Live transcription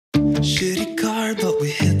Shitty car, but we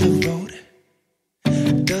hit the road.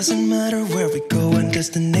 Doesn't matter where we go and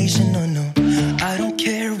destination unknown. I don't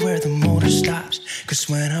care where the motor stops, cause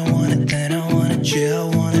when I want it, then I want it. Yeah,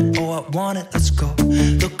 I want it, oh I want it, let's go.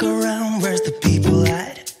 Look around, where's the people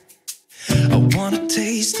at? I want a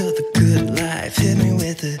taste of the good life. Hit me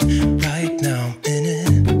with it, right now I'm in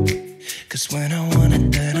it. Cause when I want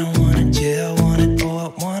it, then I want it. Yeah, I want it, oh I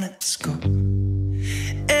want it, let's go.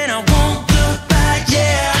 And I won't look back,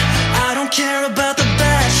 yeah. I don't care about the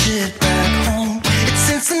bad shit back home. It's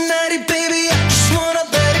Cincinnati, baby, I just wanna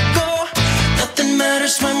let it go. Nothing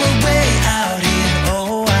matters when we're way out here.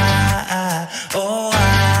 Oh,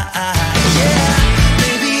 yeah.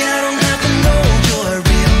 Baby, I don't have to know your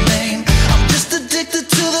real name. I'm just addicted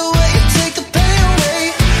to the way you take the pain away.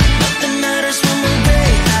 Nothing matters when we're way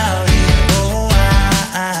out here. Oh,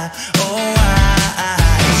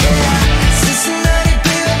 yeah. Cincinnati,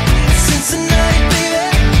 baby, Cincinnati, baby.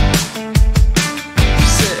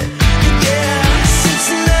 Say, yeah,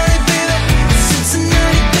 Cincinnati, baby,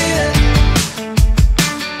 Cincinnati, baby.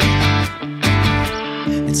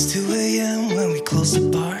 It's 2 a.m. when we close the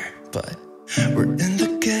bar, but we're in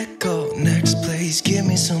the get-go. Next place, give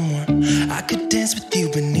me some more. I could dance with you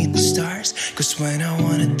beneath the stars, cause when I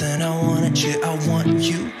want it, then I want it. Yeah, I want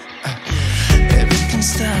you. Everything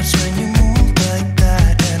stops when you move like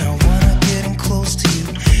that, and I wanna get in close to you.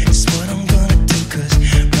 It's what I'm gonna do, cause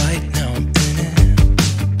right now I'm in it.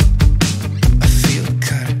 I feel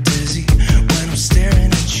kinda dizzy when I'm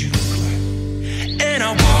staring at you. And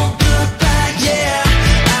I won't look back, yeah.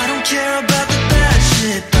 I don't care about the bad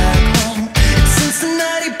shit back home. It's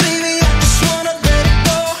Cincinnati, baby, I just wanna let it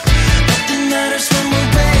go. Nothing matters when we're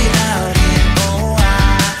way out here.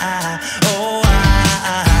 Oh,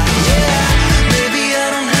 yeah. Baby, I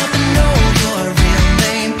don't have to know your real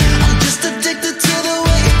name. I'm just addicted to the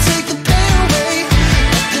way you take the pain away.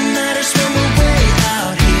 Nothing matters when we're way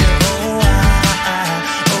out here. Oh,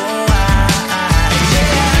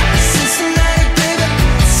 yeah. Cincinnati, baby,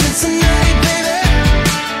 Cincinnati, baby.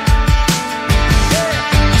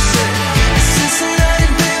 Cincinnati,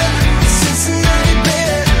 baby, Cincinnati,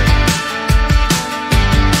 baby.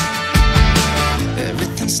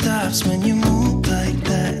 Everything stops when you move like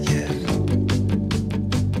that, yeah.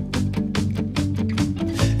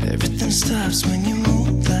 Everything stops when you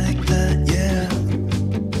move like that, yeah.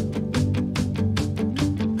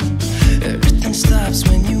 Everything stops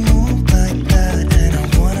when you move like that, and I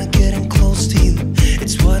wanna get in close to you.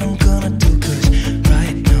 It's what I'm gonna do, cause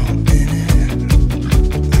right now I'm in it.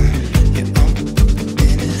 Yeah, I'm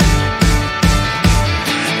in it.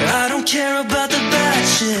 I don't care about the bad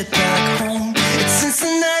shit back home. It's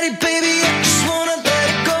Cincinnati, baby, I just wanna let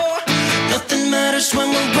it go. Nothing matters when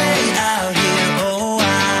we're way out here.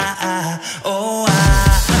 Oh,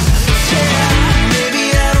 yeah. Baby,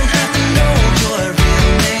 I don't have to know your real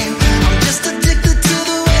name. I'm just addicted to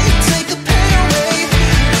the way you take the pain away.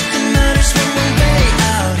 Nothing matters when we're way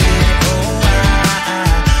out here. Oh,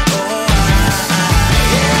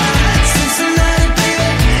 yeah. Cincinnati, baby,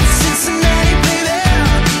 Cincinnati, baby.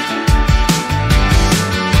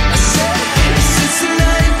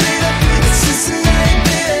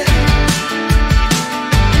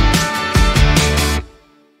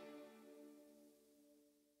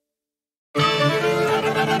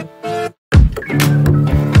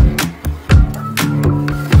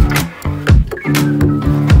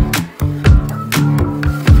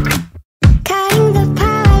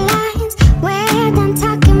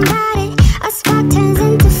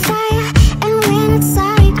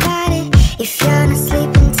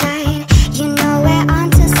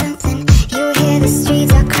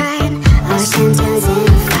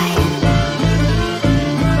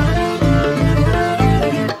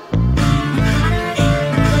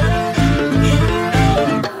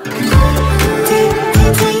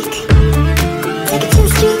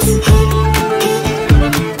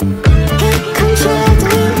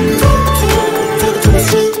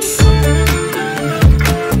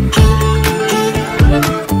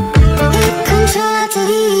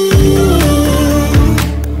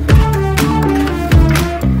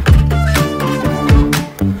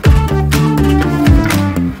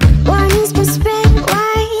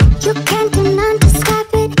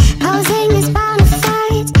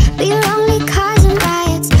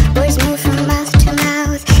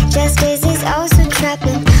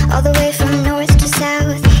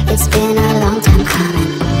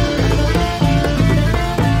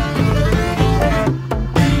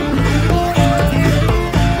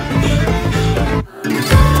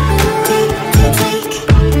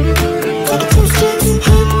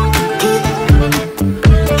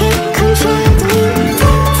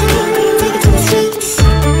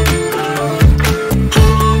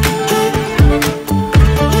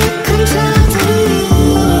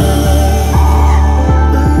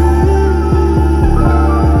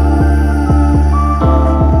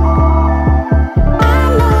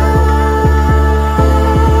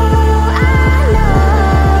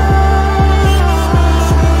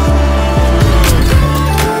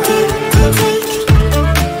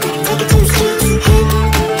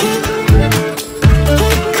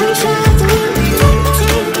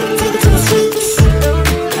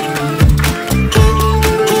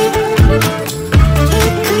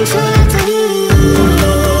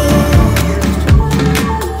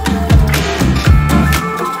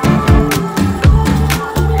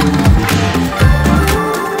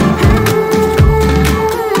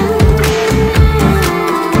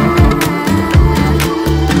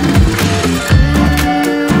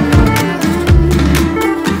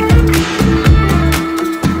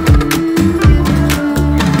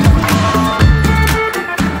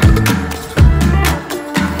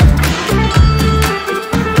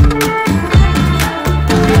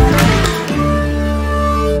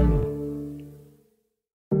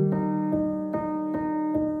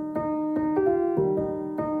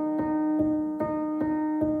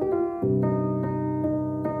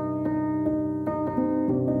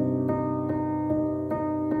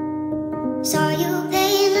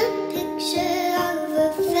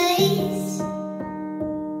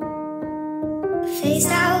 face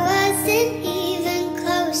that wasn't even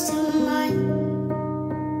close to mine.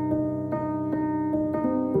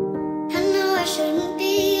 I know I shouldn't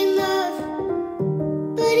be in love,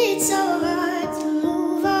 but it's so hard to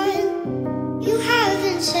move on. You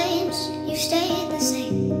haven't changed, you stayed the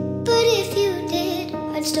same. But if you did,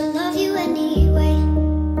 I'd still love you anyway.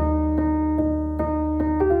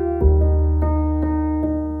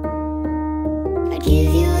 I'd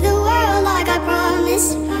give you the world like I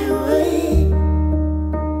promised I would,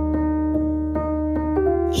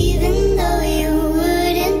 even though you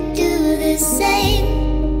wouldn't do the same.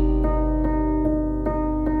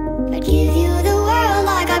 I'd give you the world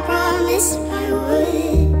like I promised I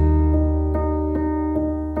would,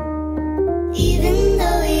 even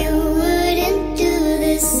though you wouldn't do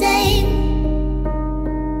the same.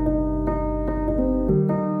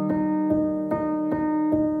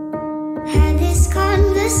 Had this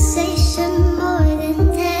conversation more than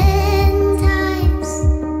 10 times.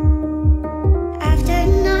 After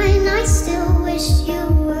 9, I still wish you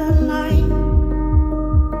were mine.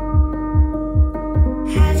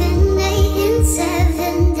 Haven't ate in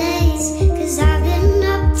 7 days, 'cause I've been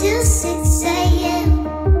up till 6 a.m.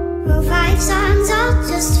 Wrote 5 songs all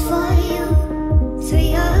just for you.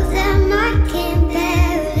 3 of them I can't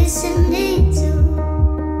bear listening to.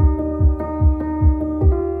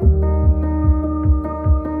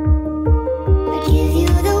 I'd give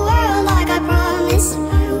you the world like I promised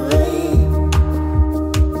I would,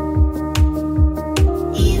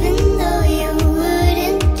 even though you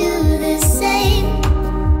wouldn't do the same.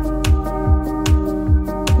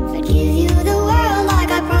 I'd give you the world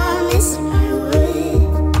like I promised I would,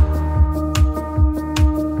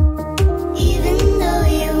 even though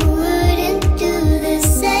you wouldn't do the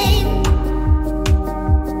same.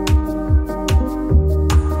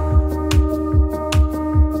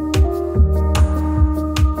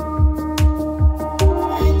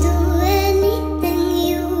 I'd do anything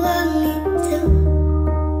you want me to,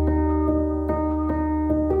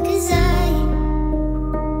 'cause I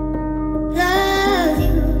love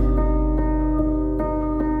you.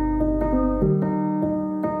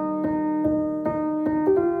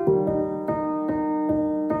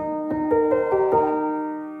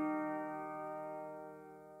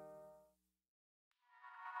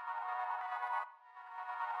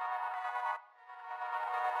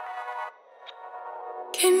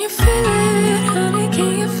 Can you feel it, honey?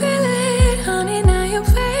 Can you feel it, honey? Now you're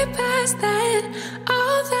way past that.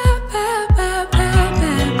 All that bad, bad, bad,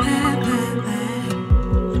 bad, bad, bad, bad.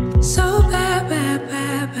 So bad, bad,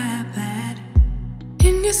 bad, bad, bad.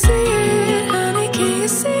 Can you see it, honey? Can you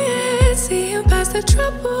see it? Seeing past the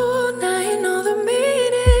trouble, now you know the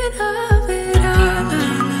meaning of it all.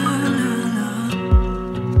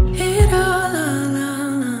 It all.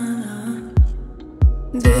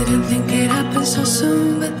 Didn't think it happened so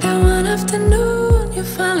soon, but that one afternoon you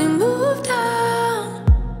finally moved on.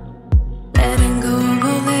 Letting go of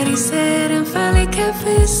all that he said and finally kept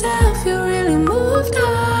for yourself. You really moved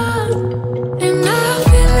on. And I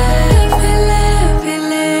feel it, feel it,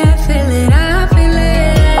 feel it, feel it. I feel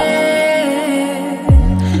it,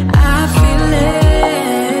 I feel it.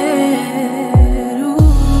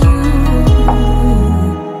 Ooh.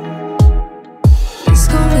 It's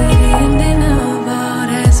gonna be the ending of all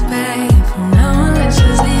that's bad. From now on, let's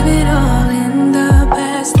just leave it all in the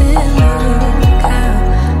past and look how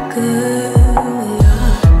good we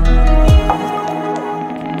are.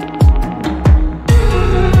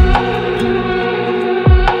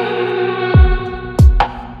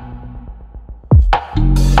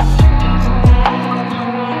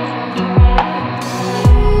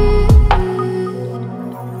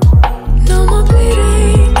 No more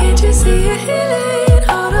bleeding, can't you see it healing?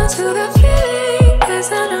 Hold on to that feeling, 'cause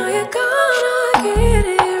I know you're gonna get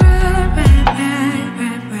it right, right, right,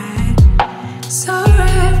 right, right. So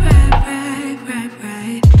right, right, right, right,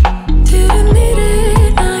 right. Didn't need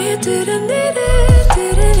it, now you didn't need it.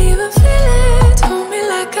 Didn't even feel it. Told me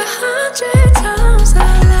like 100 times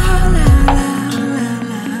out loud, loud, loud, loud,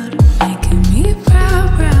 loud. Making me proud,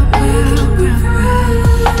 proud, proud, proud,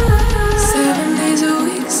 proud. 7 days a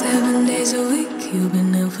week, 7 days a week. You've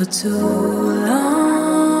been in for too long.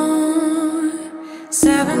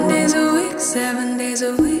 7 days a week, 7 days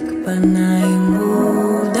a week. But now you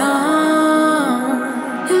moved on.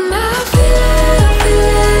 And I feel it,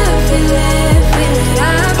 feel it, feel it, feel it.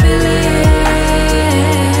 I feel it,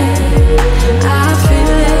 I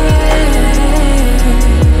feel it.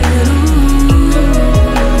 Ooh.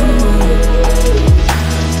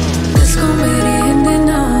 It's gonna be the ending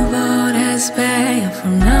of all that's bad.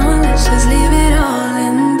 From now on, let's just leave it all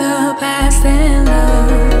in the past and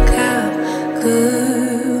look how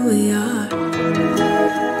good we are.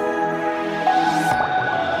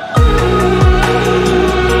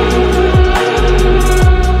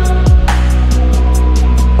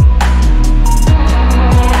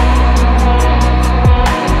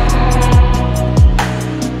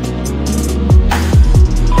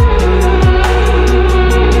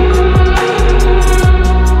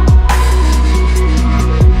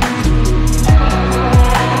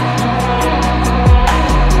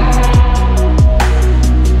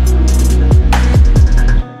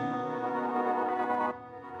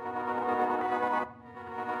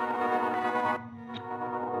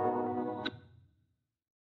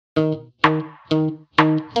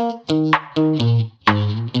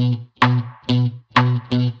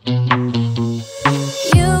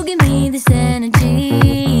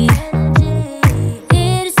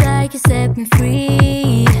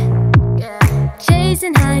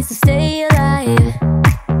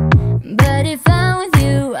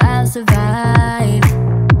 survive.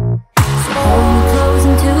 So hold me close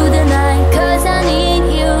into the night, 'cause I need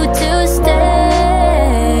you to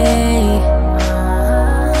stay.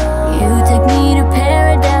 You take me to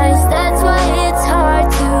paradise, that's why it's hard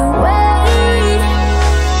to wait.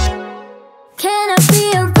 Can I be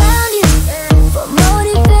around you for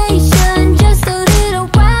motivation? Just a little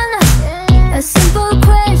while now. A simple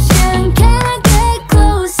question, can I get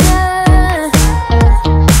closer?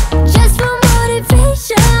 Just for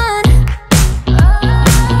motivation.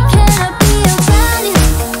 Can I be around you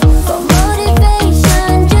for motivation?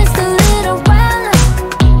 Just a little while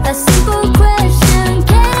now. A simple question,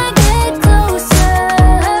 can I get closer?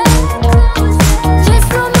 Just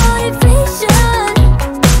for motivation.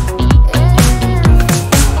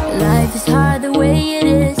 Life is hard the way it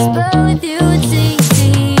is, but with you it's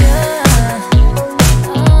easier.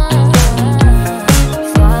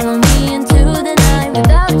 Follow me into the night,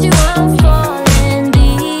 without you I'm falling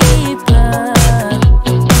deeper.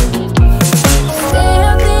 Stay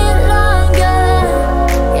a bit longer,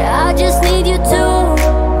 yeah, I just need you to,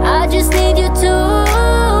 I just need you to.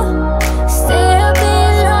 Stay a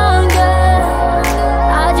bit longer,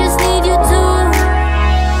 I just need you to.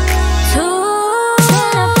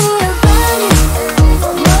 Can I be around you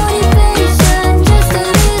for motivation? Just a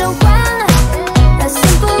little while now. A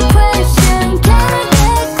simple question, can I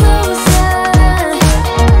get closer?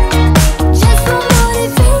 Just for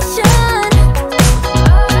motivation.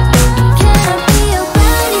 Can I be around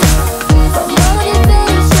you for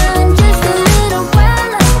motivation? Just a little while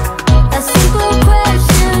now. A simple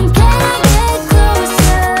question, can I get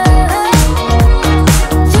closer?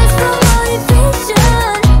 Just for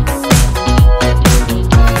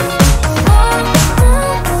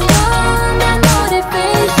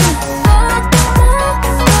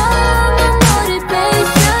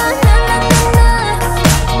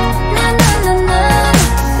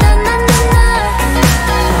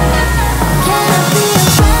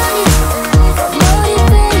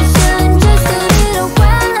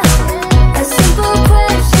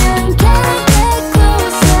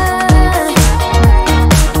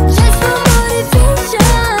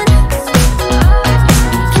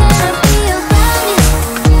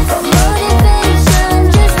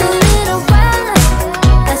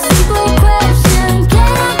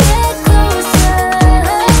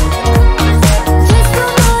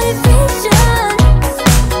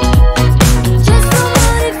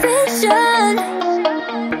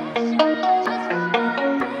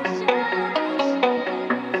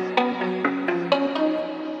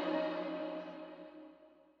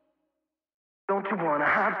Don't you wanna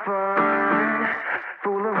have fun?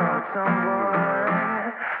 Fool around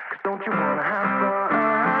someone? 'Cause don't you wanna have fun?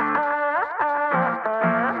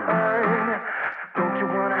 Don't you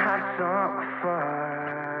wanna have some fun?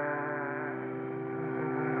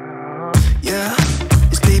 Yeah,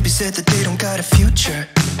 his baby said that they don't got a future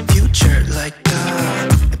like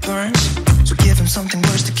it burns. So give him something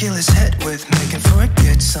worse to kill his head with, make him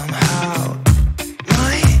forget somehow.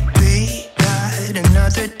 Might be that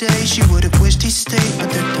another day she would have wished he stayed, but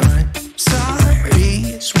they're done.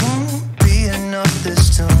 Sorry's won't be enough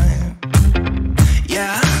this time.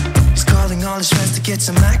 Yeah, he's calling all his friends to get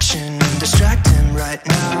some action and distract him right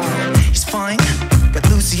now. He's fine, got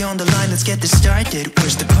Lucy on the line, let's get this started.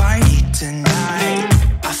 Where's the party tonight?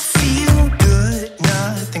 I feel good,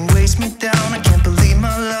 nothing weighs me down. I can't believe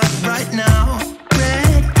my luck right now.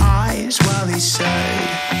 Red eyes while he said,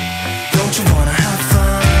 don't you wanna have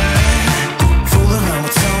fun? Fool around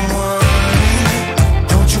with someone?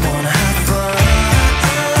 Don't you wanna have fun?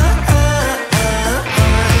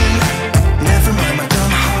 Never mind my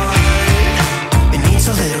dumb heart, it needs a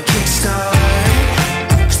little kickstart.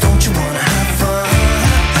 'Cause don't you wanna have fun?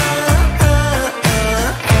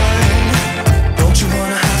 Don't you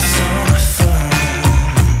wanna have some fun?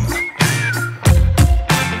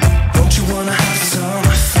 Don't you wanna have some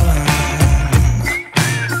fun?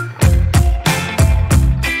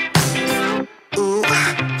 Ooh,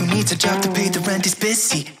 who needs a job to pay the rent? He's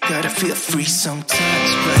busy. Gotta feel free sometimes,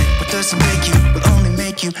 right? What doesn't make you will only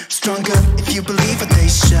make you stronger if you believe what they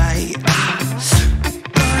say.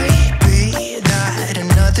 Might be that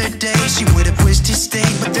another day she would have wished he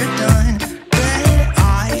stayed, but they're done. Red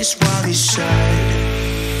eyes while he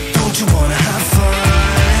said, don't you wanna have fun?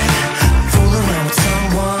 Fool around with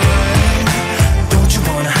someone? Don't you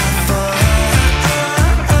wanna have fun?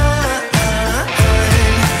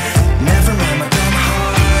 Never mind my dumb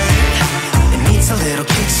heart, it needs a little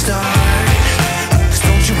kickstart. 'Cause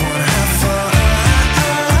don't you wanna have fun?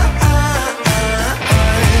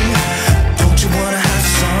 Don't you wanna have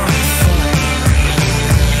some fun?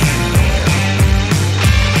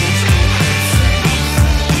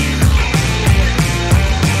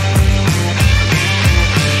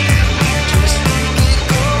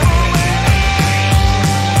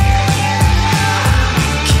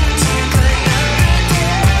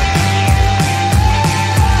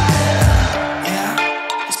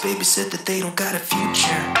 baby said that they don't got a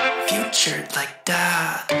future. Future like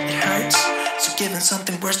that, it hurts. So giving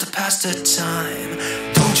something worse to pass the time.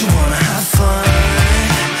 Don't you wanna have fun?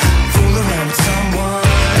 Fool around with someone.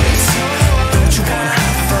 Don't you wanna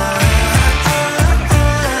have fun?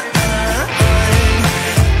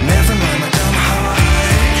 Never mind my dumb heart.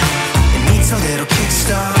 It needs a little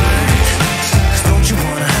kickstart. 'Cause don't you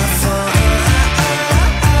wanna have fun?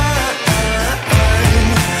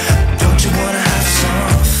 Don't you wanna have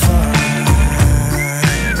some fun?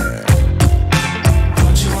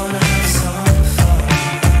 Don't you wanna have some fun?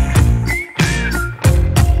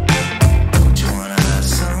 Don't you wanna have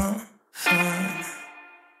some fun?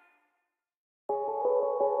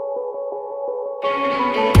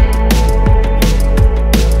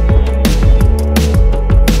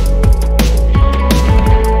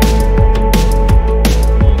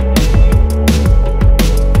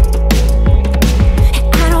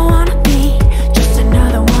 I don't wanna be just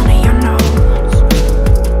another one of your notes.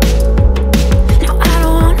 No, I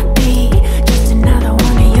don't wanna be just another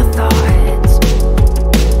one of your thoughts.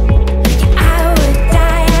 Yeah, I would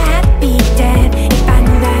die a happy death if I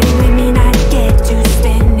knew that it would mean I'd get to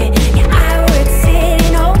spend it. Yeah, I would sit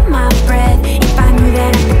and hold my breath if I knew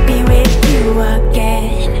that I could be with you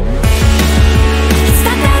again. It's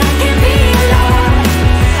not that I can't be alone,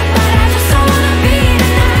 but I just don't wanna be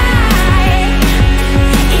tonight.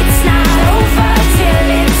 It's not over till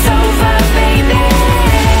it's over, baby.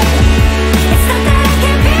 It's not that I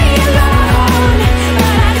can't be alone,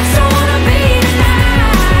 but I just don't wanna be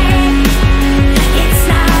tonight. It's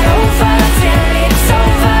not over till it's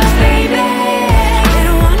over, baby. I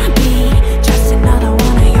don't wanna be just another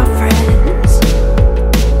one of your friends,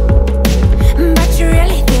 but you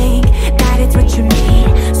really think that it's what you need,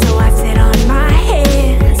 so I sit on my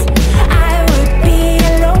hands. I would be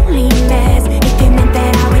a lonely mess if it meant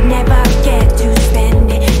that I would never get to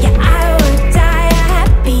spend it. Yeah, I would die a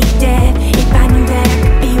happy death if I knew that I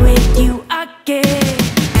could be with you again.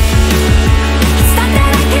 It's not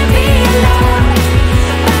that I can't be alone,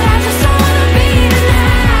 but I just don't wanna be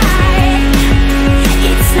tonight.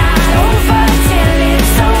 It's not over till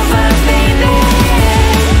it's over, baby.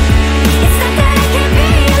 It's not that I can't be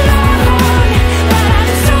alone, but I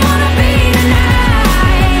just don't wanna be tonight.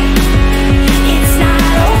 It's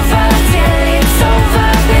not over till it's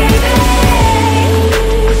over, baby.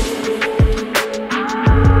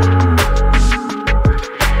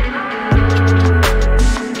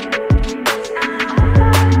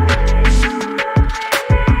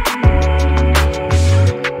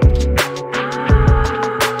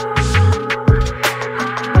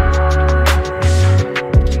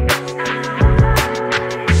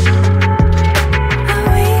 I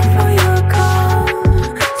wait for your call,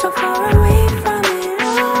 so far away from it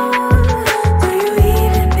all. Do you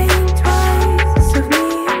even think twice of me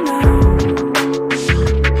alone?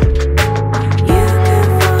 You could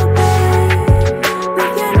fall back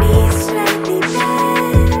with your knees slightly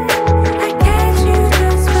bent. I catch you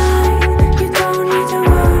just fine. You don't need to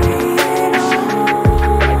worry at all.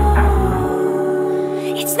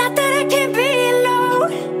 It's not that I can't be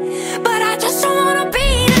alone, but I just don't wanna be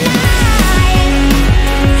tonight.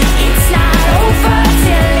 It's not over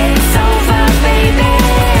till it's over, baby.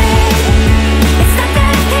 It's not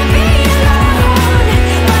that I can't be alone,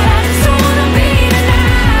 but I just don't wanna be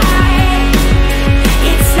tonight.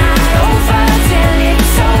 It's not over till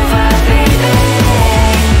it's over, baby.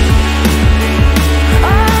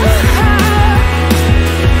 Oh,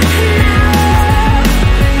 now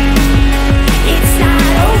it's not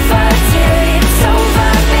over till it's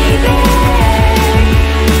over, baby.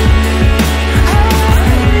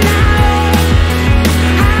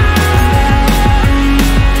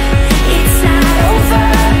 It's not over,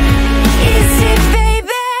 is it,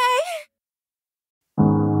 baby?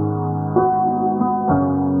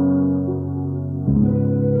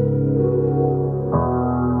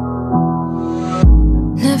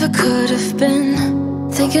 Never could have been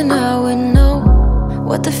thinking I would know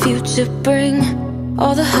what the future bring.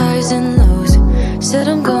 All the highs and lows. Said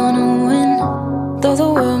I'm gonna win, though the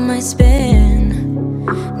world might spin.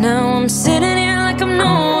 Now I'm sitting here like I'm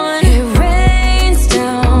no one. It rains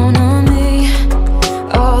down on me.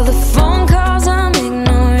 All the phone calls I'm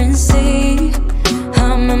ignoring. See,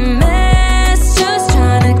 I'm a mess, just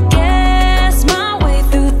trying to guess my way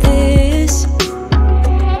through this.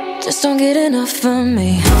 Just don't get enough of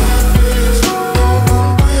me.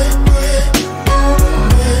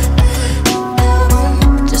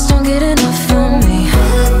 Just don't get enough of me.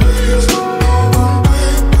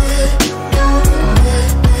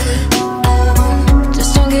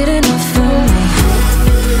 Just don't get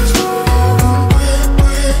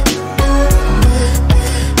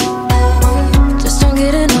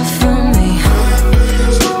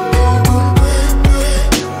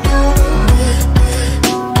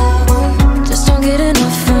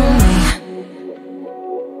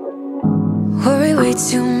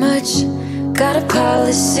much. Got a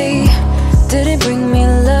policy, didn't bring me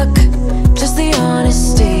luck, just the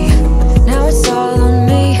honesty. Now it's all on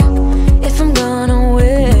me, if I'm gonna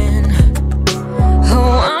win.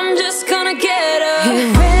 Oh, I'm just gonna get up.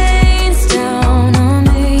 It rains down on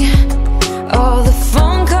me, all the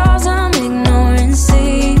phone calls I'm ignoring,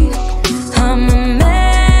 see. I'm a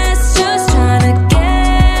mess, just trying to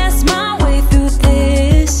guess my way through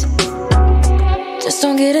this. Just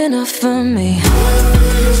don't get enough of me.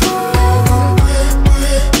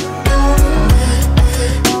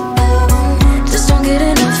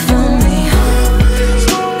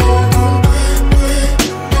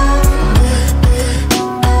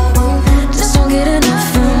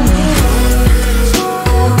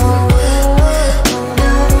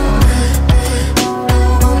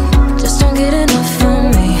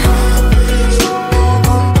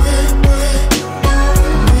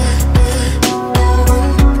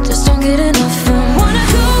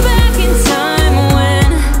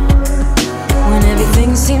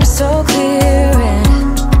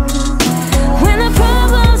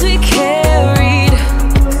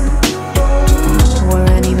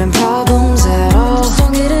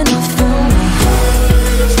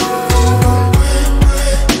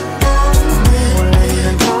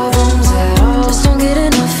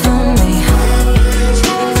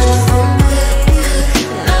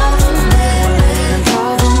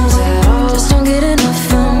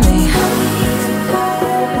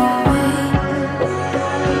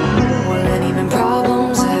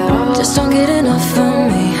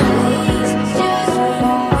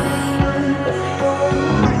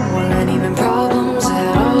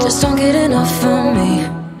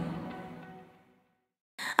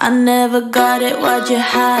 I never got it, why'd you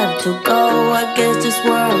have to go? I guess this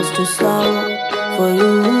world's too slow for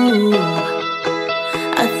you.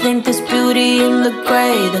 I think there's beauty in the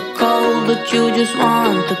gray, the cold, but you just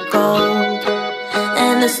want the gold.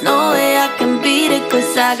 And there's no way I can beat it,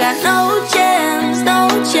 cause I got no chance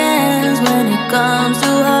when it comes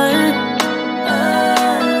to her.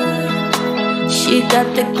 She got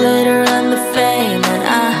the glitter and the fame, and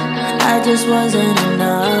I just wasn't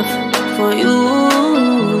enough for you.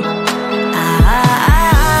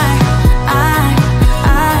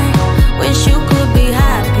 I wish you could be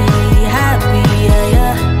happy, yeah,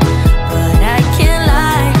 yeah. But I can't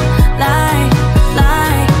lie.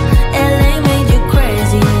 LA made you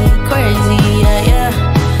crazy, yeah, yeah.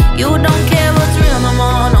 You don't care what's real no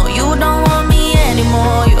more, no, you don't want me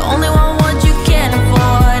anymore. You only want what you can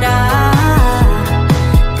afford.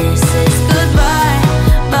 This is goodbye,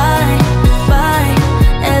 bye.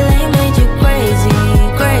 LA made you crazy,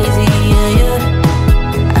 yeah, yeah.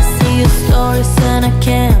 I see your stories and I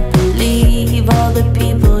can't believe all the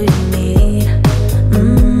people you meet.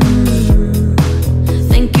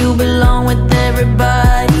 Think you belong with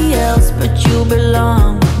everybody else, but you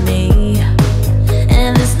belong with me.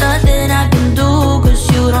 And there's nothing I can do, cause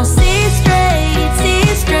you don't see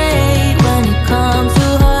straight when it comes to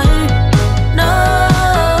her. No,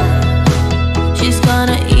 she's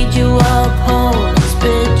gonna eat you up whole and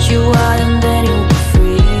spit you out, and then you'll be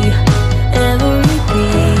free. Every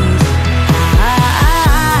piece.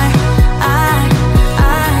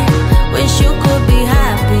 I wish you could be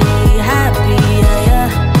happy, yeah, yeah.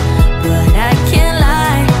 But I can't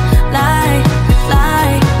lie.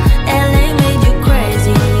 LA made you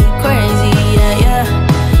crazy, yeah, yeah.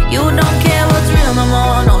 You don't care what's real no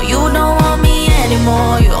more, no, you don't want me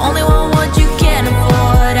anymore. You only want what you can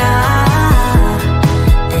afford.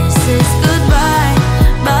 This is goodbye,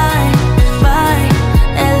 bye.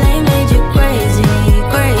 LA made you crazy,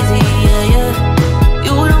 yeah, yeah.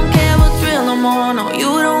 You don't care what's real no more, no,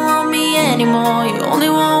 you don't want me anymore. You only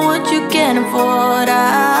want what you can afford. This is goodbye, bye.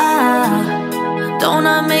 LA made you crazy, yeah, yeah. But I can't lie. LA made you crazy, yeah, yeah. You don't want me anymore. You only want what you can afford. Don't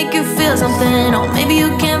I make you feel something? Or maybe you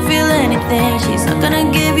can't feel anything. She's not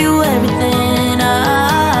gonna give you everything.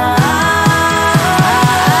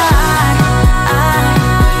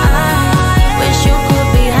 Wish you could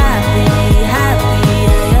be happy,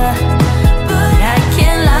 yeah, yeah. But I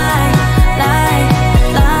can't lie.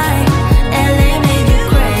 LA made you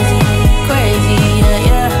crazy, yeah,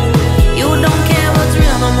 yeah. You don't care what's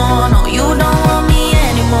real no more, no, you don't want me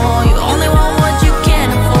anymore. You only want what you can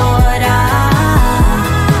afford.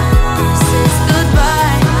 This is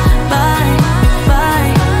goodbye,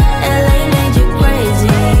 bye. LA made you crazy,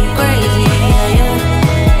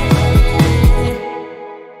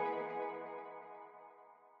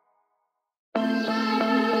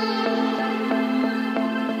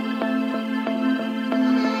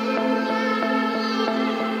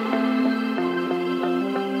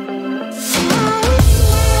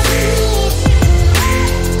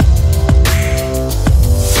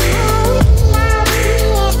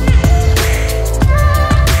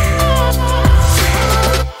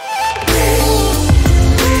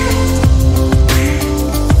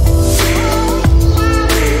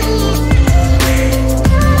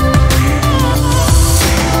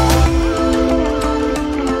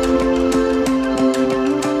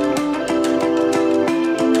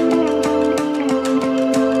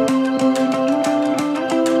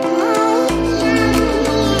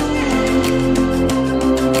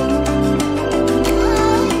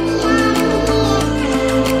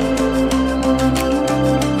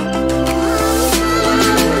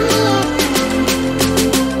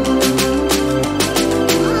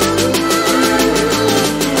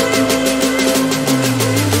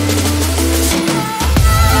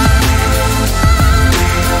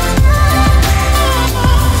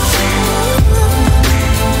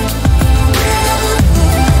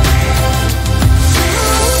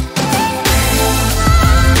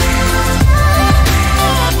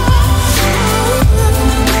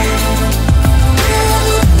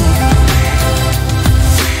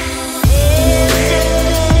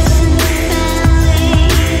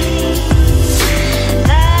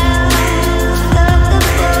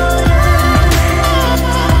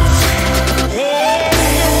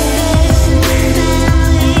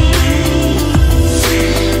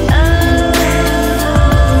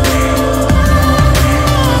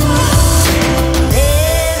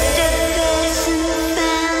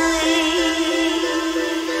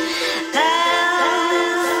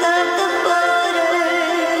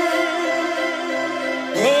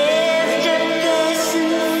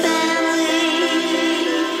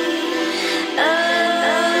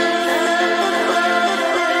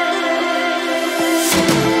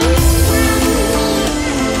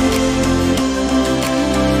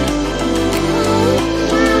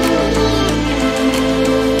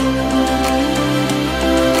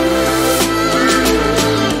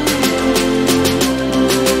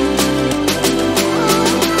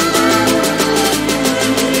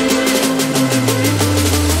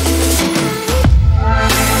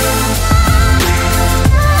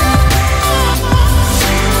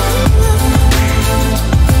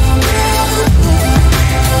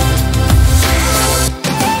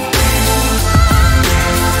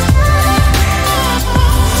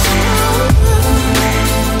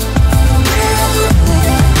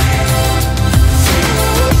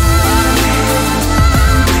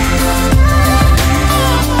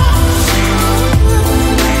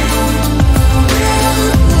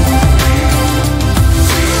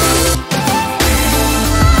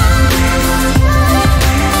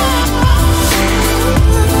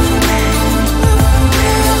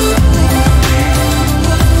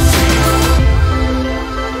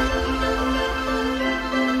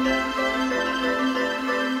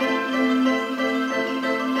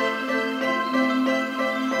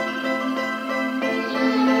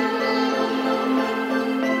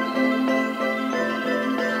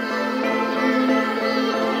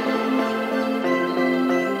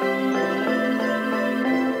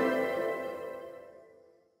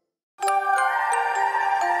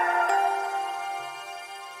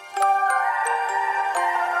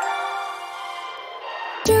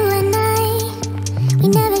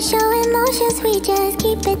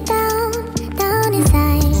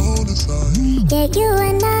 you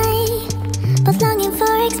and I, both longing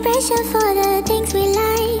for expression for the things we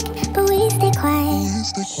like, but we stay quiet.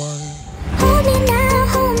 Hold me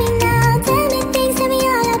now, tell me things, tell me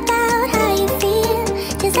all about how you feel.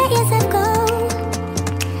 Just let yourself go.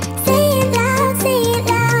 Say it loud,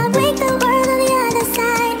 wake the world on the other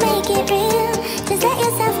side, make it real. Just let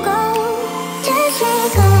yourself go, just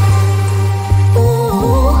let go.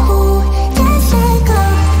 Ooh, just let go.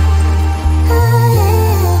 Oh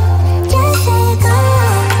yeah, just let go.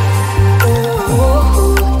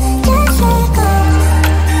 Ooh, just let go.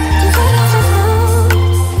 Just let yourself go.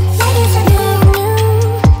 Let yourself be you.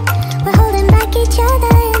 We're holding back each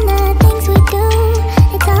other in the things we do.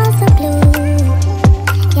 It's all so blue.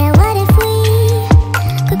 Yeah, what if we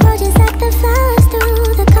could grow just like the flowers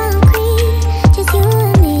through the concrete? Just you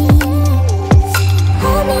and me.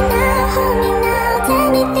 Hold me now, tell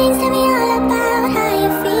me things, tell me all about how you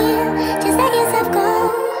feel. Just let yourself go.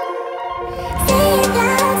 Say it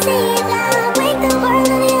loud, wake the world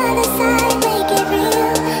on the other side, make it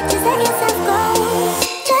real. Just let yourself go.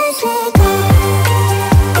 Just let go.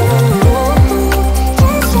 Ooh,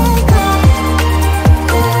 just let go.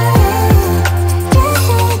 Just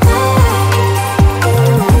let go.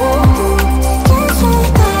 Ooh, just let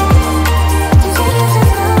go. Just let yourself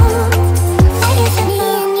go. Let yourself be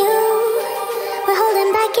in you. We're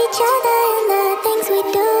holding back each other in the things we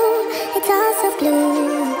do. It's all so blue.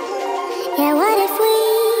 Yeah, what if we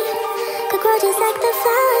could grow just like the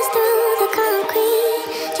flowers through the concrete?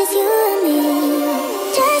 Just you and me.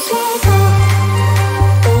 Just let go.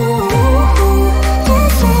 Ooh,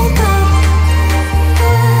 just let go.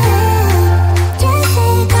 Just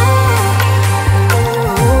let go.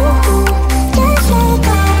 Ooh, just let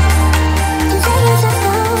go. Just let yourself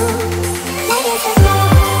go. Let yourself go.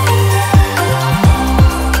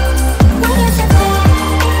 Let yourself go.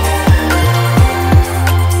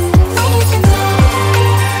 Let yourself go.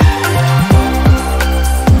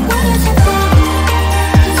 Let yourself go.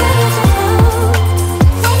 Just let yourself go.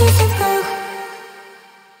 Let yourself go.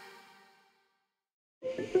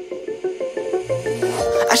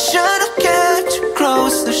 I should've kept you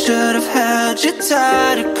close, I should've held you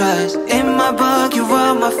tighter, cause in my book you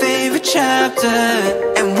were my favorite chapter.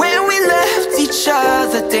 And when we left each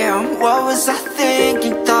other, damn, what was I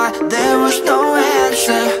thinking? Thought there was no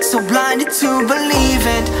answer, so blinded to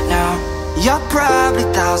believing. Now you're probably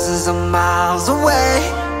thousands of miles away,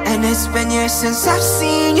 and it's been years since I've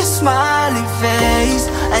seen your smiling face.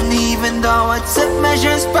 And even though I took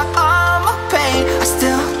measures for all my pain, I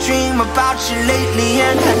still dream about you lately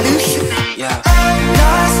and hallucinate. Yeah.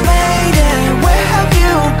 Lost Maiden, where have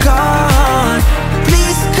you gone?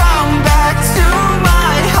 Please come back to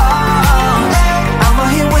my heart. I'm out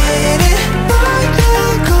here waiting for you to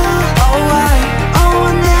go. Oh, I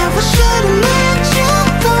never should've let you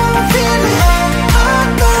go. Feeling, oh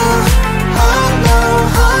no.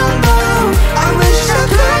 I wish I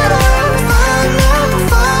could've followed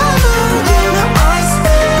you. I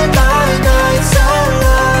spend my nights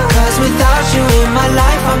alone, cause without you in my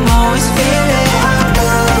life I'm always feeling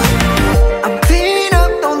alone. I'm clean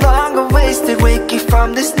up, no longer wasted, waking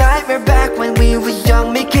from this nightmare back when we were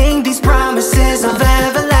young, making these promises of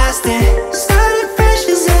everlasting. Starting fresh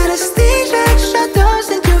is anesthesia, shut doors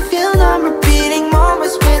and you feel I'm repeating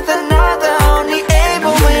moments with another, only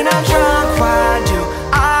able when I'm drunk. Why do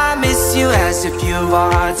I miss you as if you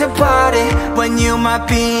are departed, when you might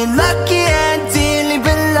be lucky and dearly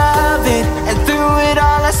beloved? And through it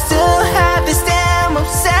all I still have this damn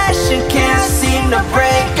obsession, can't seem to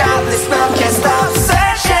break out this spell, can't stop searching.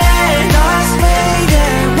 Lost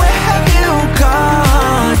Maiden, where have you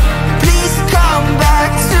gone? Please come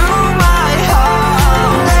back to my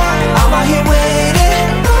heart. I'm out here waiting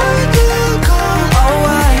for you to go. Oh,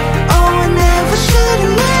 I never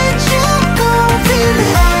should've let you go.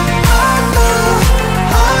 Feeling,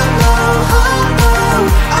 oh no.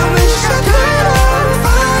 I wish I could've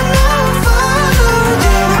followed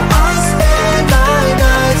you. I spend my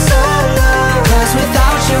nights alone, cause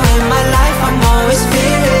without you in my life I'm always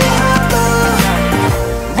feeling alone.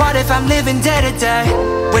 What if I'm living day to day,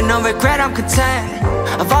 with no regret I'm content,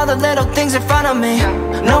 of all the little things in front of me,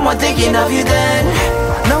 no more thinking of you then.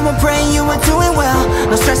 No more praying you were doing well,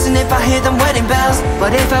 no stressing if I hear them wedding bells.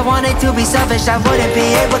 But if I wanted to be selfish I wouldn't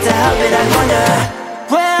be able to help it, I wonder,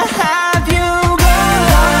 where have you gone?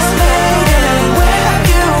 Lost Maiden, where have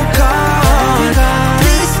you gone?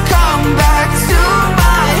 Please come back to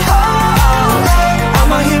my heart.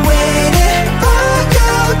 I'm out here waiting for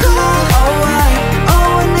you to go. Oh,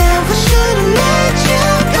 I never should've let you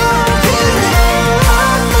go. Feeling,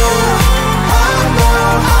 oh no.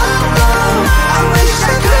 I wish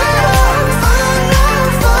I could've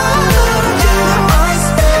followed you.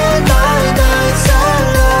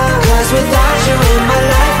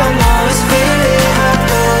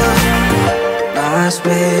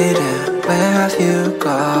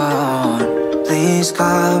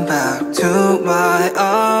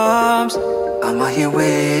 I'm out here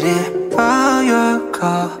waiting for your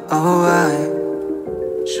call. Oh,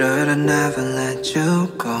 I should've never let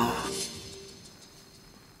you go.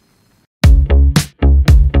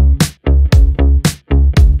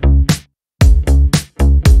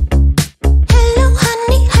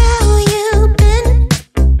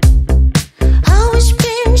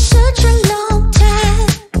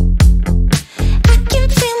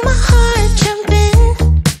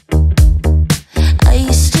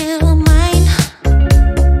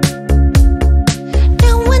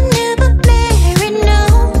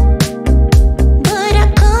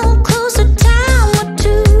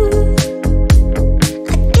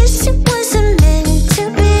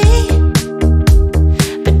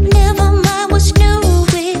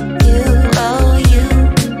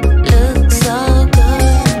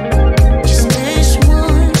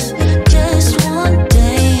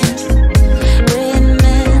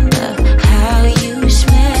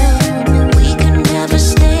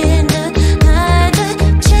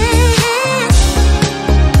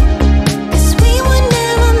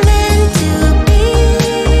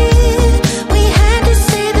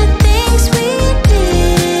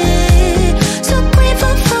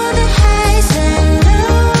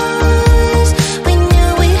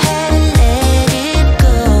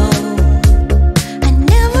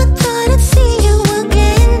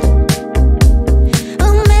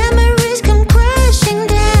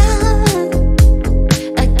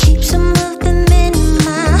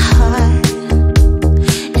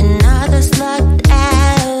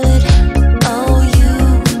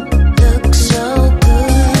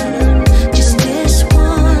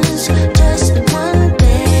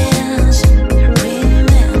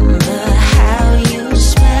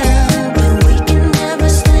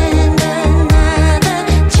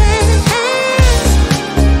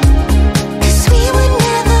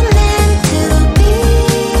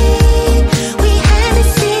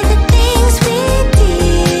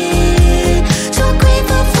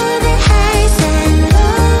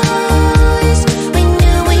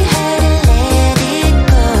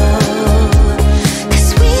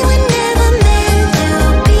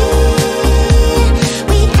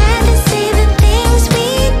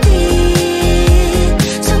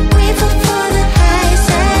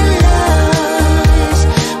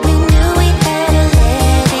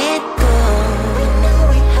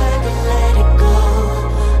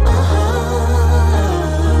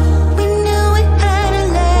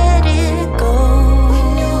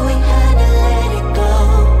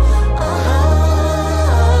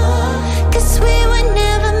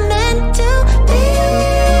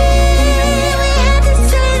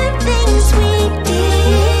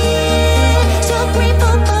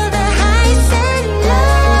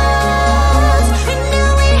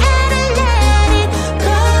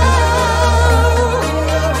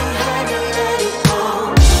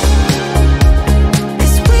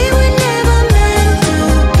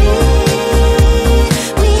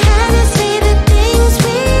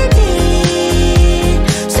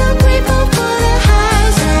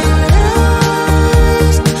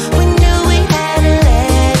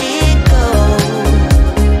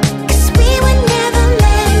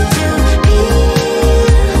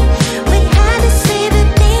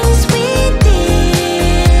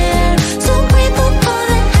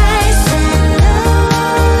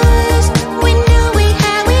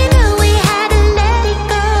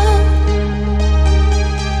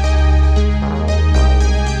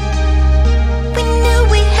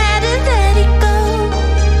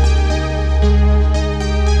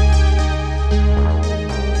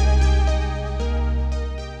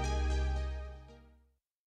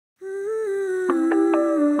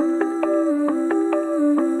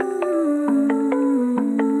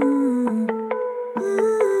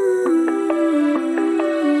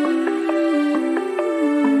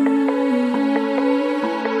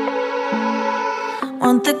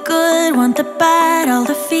 Want the good, want the bad, all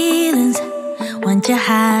the feelings. Want you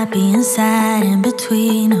happy and sad in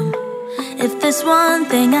between them. If there's one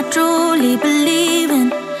thing I truly believe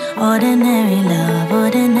in, ordinary love,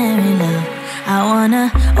 ordinary love. I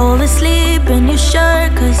wanna always sleep in your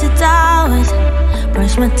shirt cause it's ours.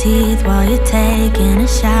 Brush my teeth while you're taking a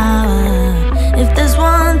shower. If there's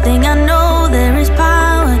one thing I know, there is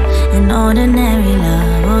power in ordinary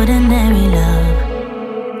love, ordinary love.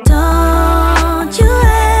 Don't you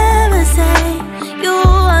ever say you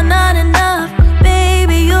are not enough,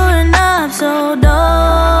 baby, you're enough. So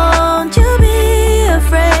don't you be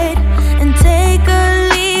afraid and take a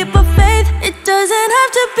leap of faith. It doesn't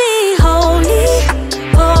have to be holy,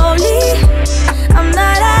 holy. I'm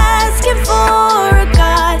not asking for a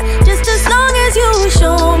God, just as long as you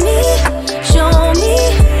show me,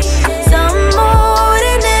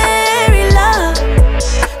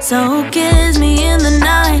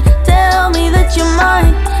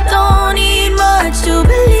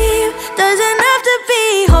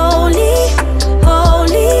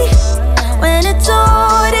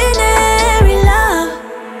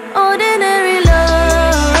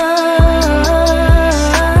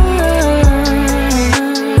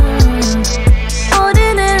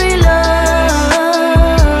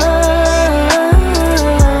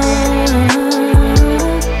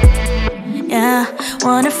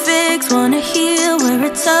 Wanna fix, wanna heal where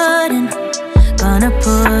it's hurting. Gonna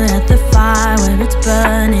put out the fire where it's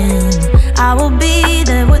burning. I will be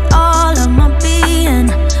there with all of my being.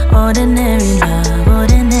 Ordinary love,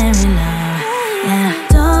 ordinary love, yeah.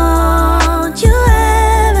 Don't you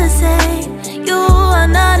ever say you are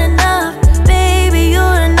not enough. Baby,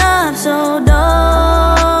 you're enough. So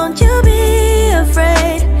don't you be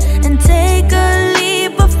afraid and take a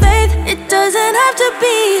leap of faith. It doesn't have to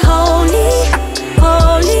be holy,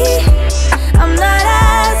 holy. I'm not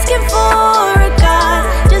asking for a God,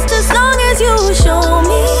 just as long as you show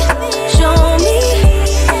me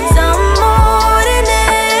some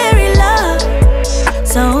ordinary love.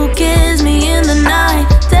 So kiss me in the night,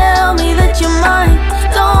 tell me that you're mine.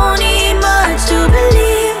 Don't need much to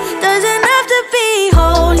believe, doesn't have to be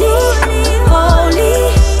holy, holy.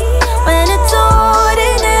 When it's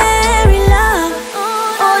ordinary love,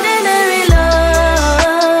 ordinary love,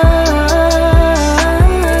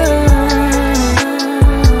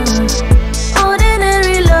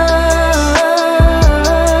 ordinary love,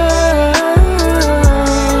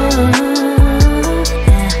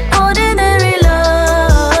 yeah. Ordinary love,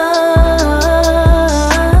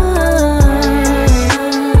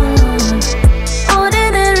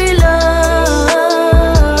 ordinary love,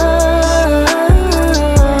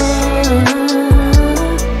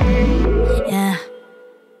 yeah.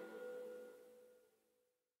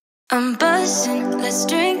 I'm buzzing, let's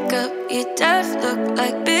drink up. Your death look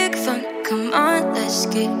like big fun. Come on, let's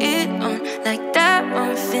get it on. Like that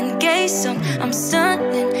Marvin Gaye song. I'm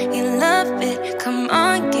stunning, you love it. Come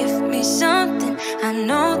on, give me something. I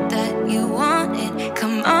know that you want it.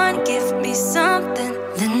 Come on, give me something.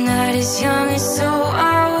 The night is young and so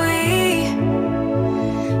are we.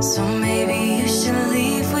 So maybe you should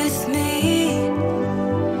leave with me.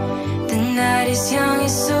 The night is young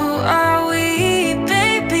and so are we,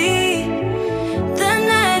 baby. The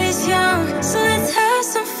night is young, so let's have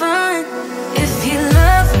some fun. If you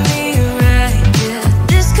love me right, yeah,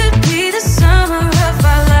 this could be the summer of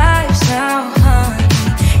our lives now, honey.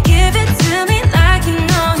 Give it to me like you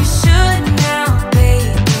know you should now,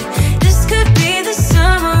 baby. This could be the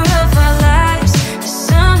summer of our lives, the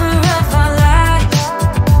summer of our lives.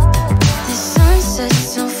 The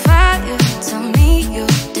sunset's on fire, tell me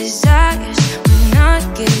your desires. We're not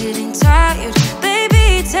getting tired, baby,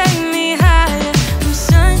 take me higher. I'm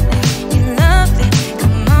Sunday, you love it.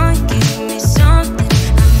 Come on, give me something.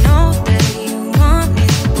 I know that you want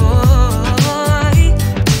it, boy.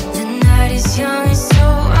 The night is young and so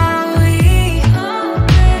are we.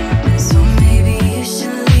 So maybe you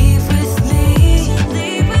should leave with me.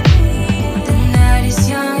 The night is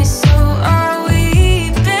young and so are we,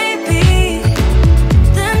 baby.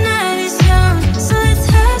 The night is young, so let's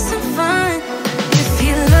have some fun. If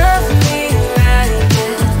you love me right,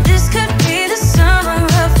 yeah, this could be the summer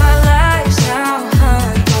of our lives now,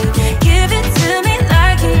 honey. Give it to me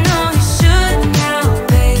like you know you should now,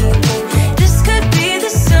 baby. This could be the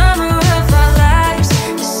summer of our lives,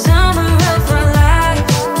 the summer of our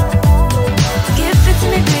lives. Give it to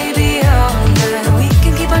me, baby, all night. We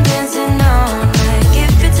can keep on dancing all night.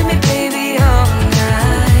 Give it to me, baby, all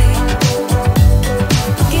night.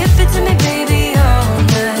 Give it to me, baby, all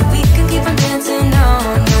night. We can keep on dancing all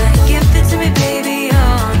night. Give it to me, baby,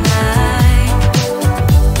 all night.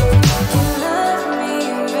 You love me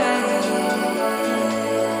right.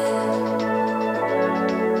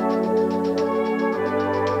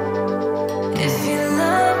 If you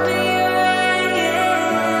love me right, yeah.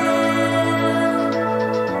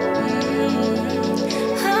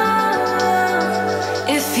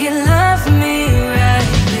 If you love me right,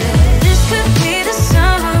 yeah. This could be the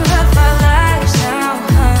summer of our lives now,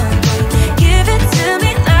 honey. Give it to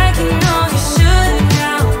me like you know you should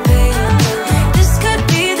now, baby. This could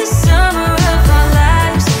be the summer of our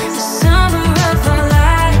lives, the summer of our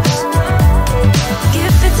lives.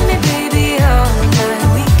 Give it to me, baby, all night.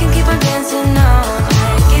 We can keep on dancing all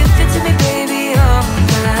night. Give it to me, baby, all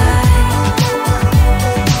night.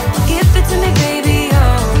 Give it to me, baby,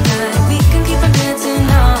 all night. We can keep on dancing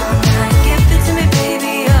all night. Give it to me,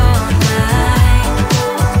 baby, all night.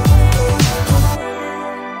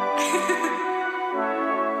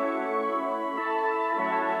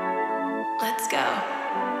 Let's go.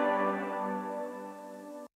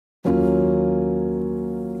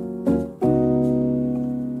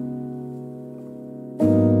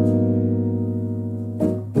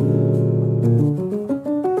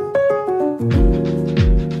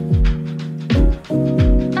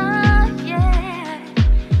 Yeah.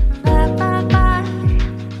 Bye, bye, bye.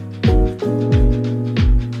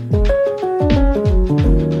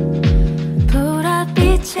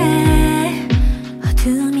 보랏빛에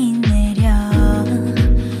어둠이 내려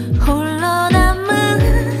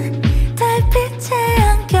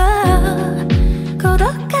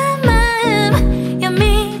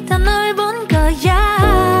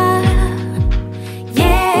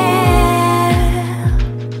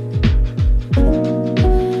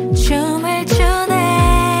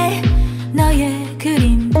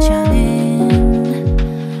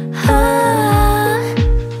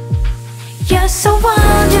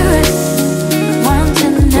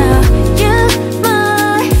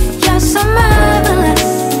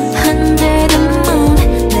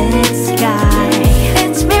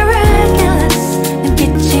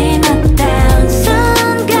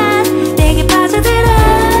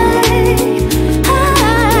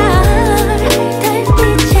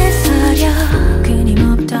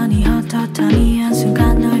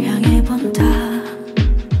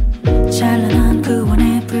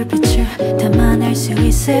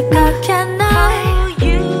How can I?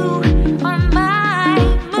 You are my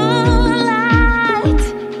moonlight.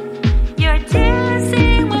 You're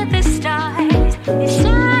dancing with the stars. You're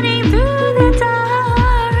shining through the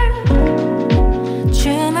dark.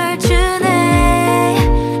 춤을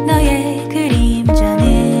추네 너의 그림자는.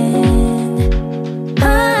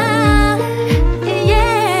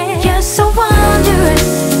 Yeah. You're so wondrous.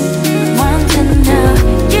 Want to know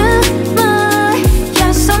you more.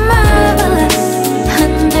 You're so marvelous.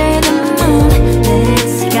 Under the moonlit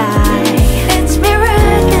sky, it's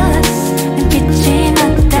miraculous. 빛이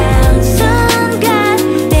났다운 순간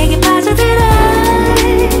내게 빠져들어.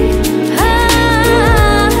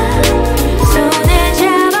 손을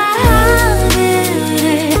잡아 하늘을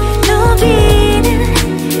누비는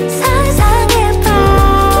상상의 발.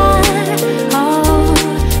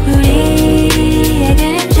 우리의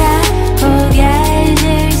그림자 포개질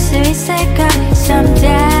수 있을까?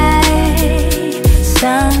 Someday,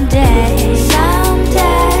 someday, someday.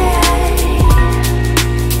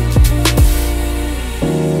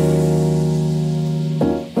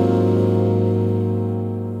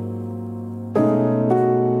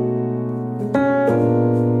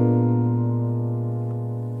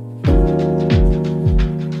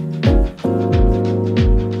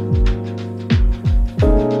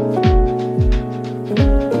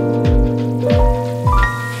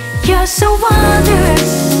 You're so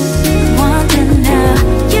wondrous. Want to know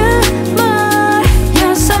you more.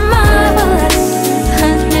 You're so marvelous.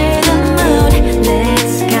 Under the moonlit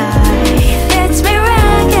sky, it's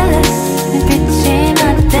miraculous. 빛이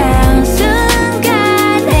났다운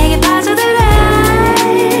순간 내게 빠져들어.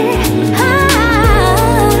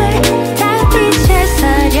 달빛에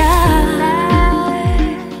서려.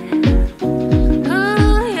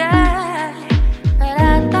 Ooh, yeah.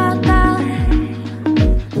 Da-da-da-da.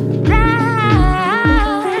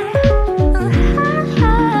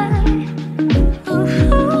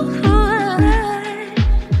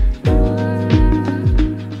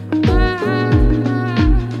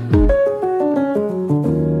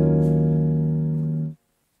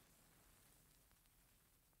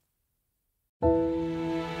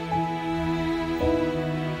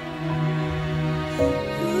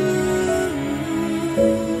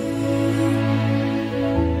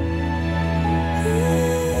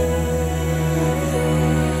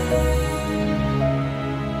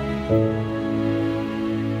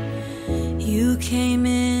 You came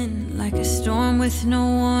in like a storm with no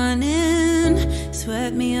warning,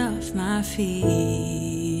 swept me off my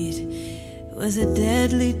feet. It was a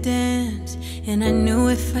deadly dance, and I knew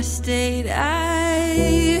if I stayed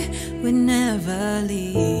I would never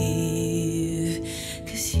leave.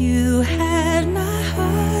 'Cause you had my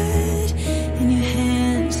heart in your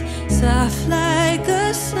hands, soft like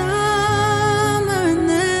a summer, and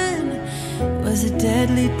then it was a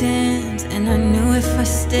deadly dance, and I knew if I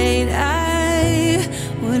stayed I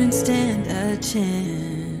wouldn't stand a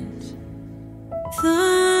chance.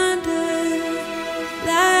 Thunder,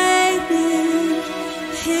 lightning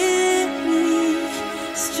hit me,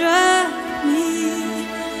 struck me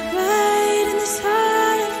right in this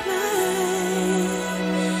heart of mine.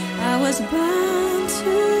 I was bound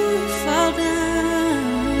to fall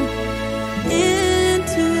down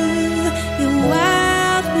into your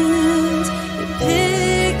wild winds. You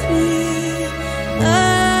picked me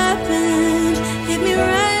up and hit me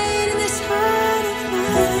right in this heart of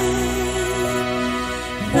mine.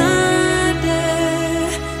 Thunder,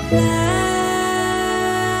 lightning,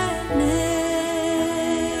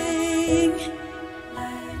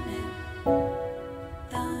 lightning,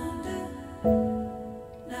 thunder,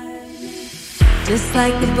 lightning. Just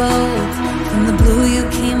like the bolt from the blue, you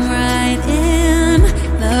came right in,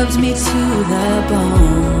 loved me to the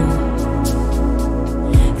bone.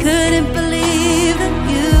 Couldn't believe that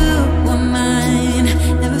you were mine.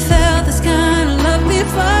 Never felt this kind of love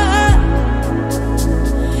before.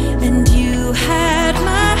 And you had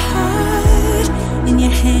my heart in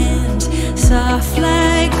your hands, soft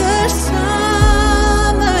like a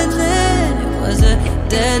summer. And then it was a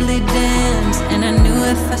deadly dance, and I knew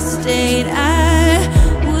if I stayed I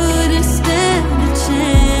wouldn't stand a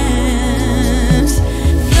chance.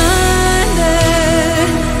 Thunder,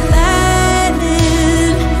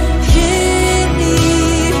 lightning hit me,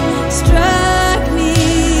 struck me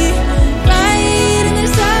right in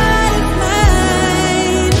this heart of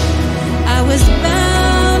mine. I was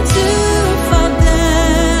bound to fall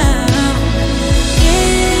down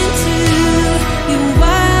into your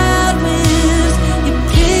wild winds. You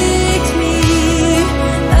picked me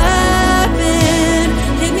up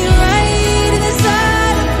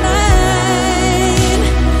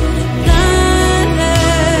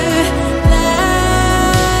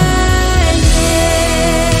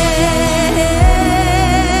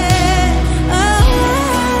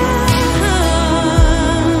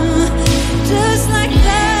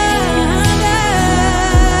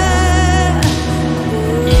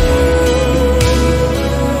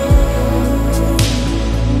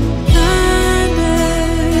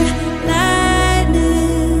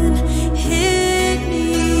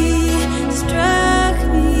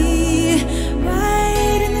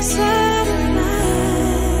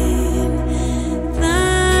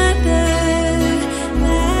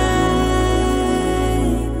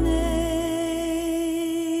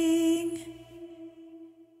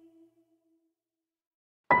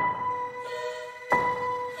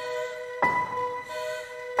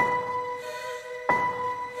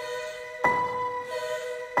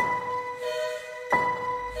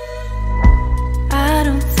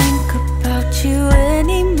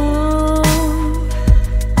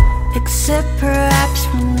perhaps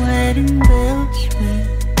when wedding bells ring.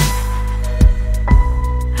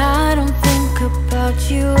 I don't think about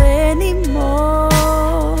you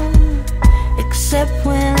anymore, except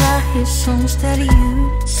when I hear songs that you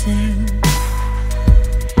sing.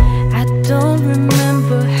 I don't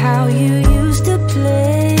remember how you used to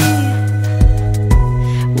play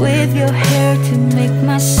with your hair to make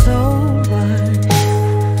my soul rush,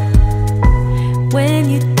 when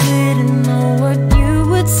you didn't know what you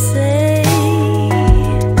would say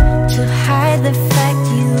to hide the fact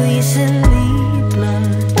you easily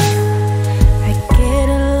blush. I get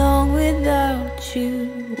along without you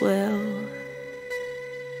well.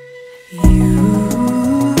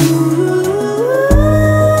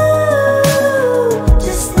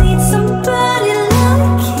 Just need somebody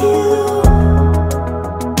like you.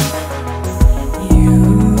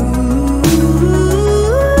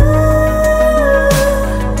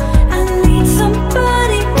 I need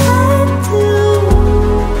somebody like you.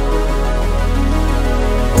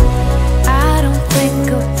 I don't think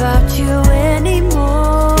about you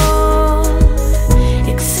anymore,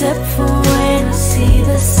 except for when I see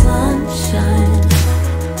the sunshine,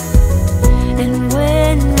 and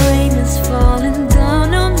when rain is falling down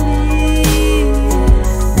on me.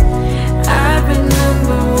 I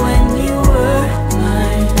remember when you were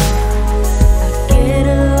mine. I get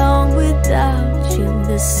along without you.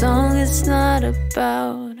 This song is not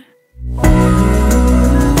about.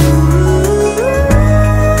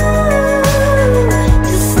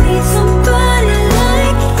 Just need somebody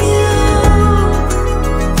like you.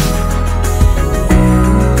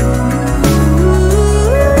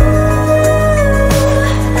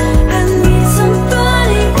 I need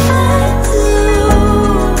somebody like you.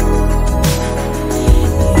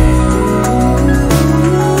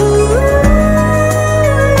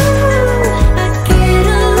 I get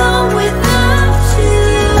along without you.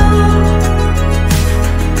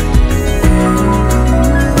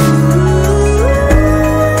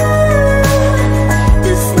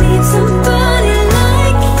 Just need somebody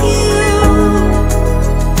like you.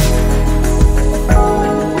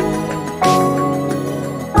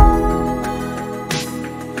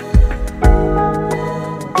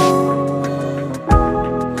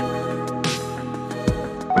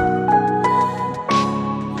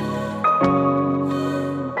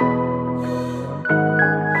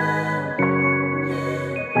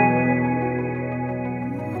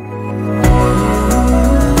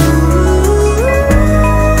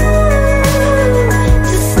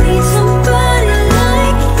 Just need somebody like you.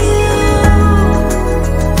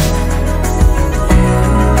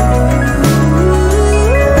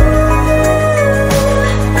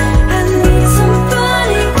 I need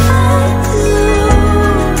somebody like you.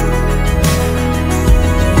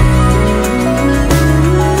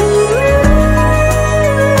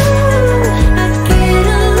 I get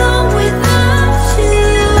along without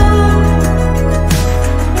you.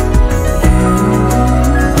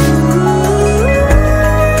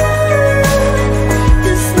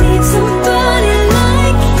 Just need somebody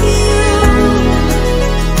like you.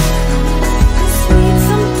 Just need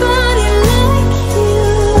somebody like you.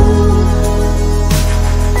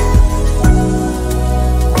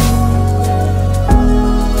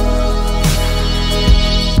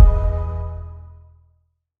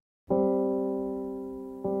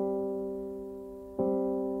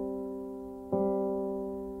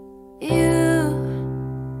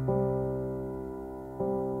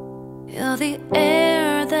 You're the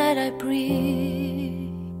air that I breathe.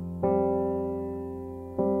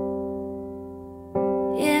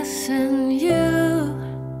 Yes, and you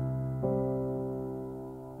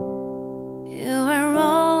are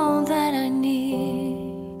all that I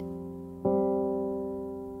need.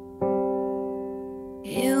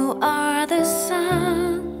 You are the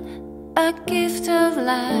sun, a gift of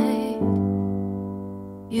light.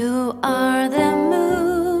 You are the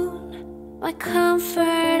moon, my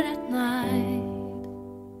comfort at night.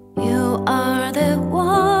 You are the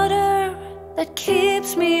water that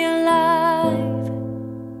keeps me alive.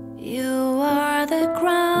 You are the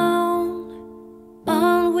ground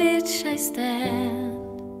on which I stand.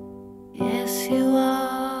 Yes, you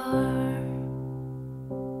are.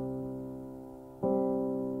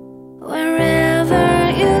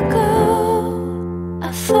 Wherever you go,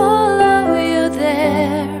 I follow you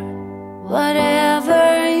there.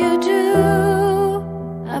 Whatever you do,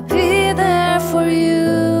 I'll be there for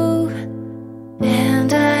you.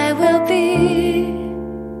 And I will be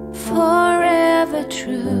forever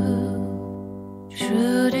true,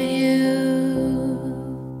 true to you.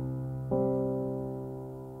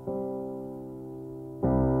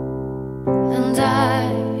 And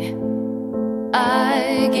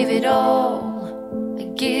I give it all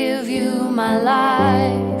give you my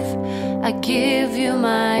life, I give you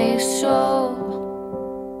my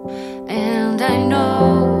soul. And I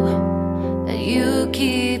know that you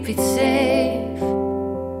keep it safe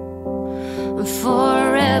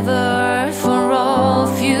forever.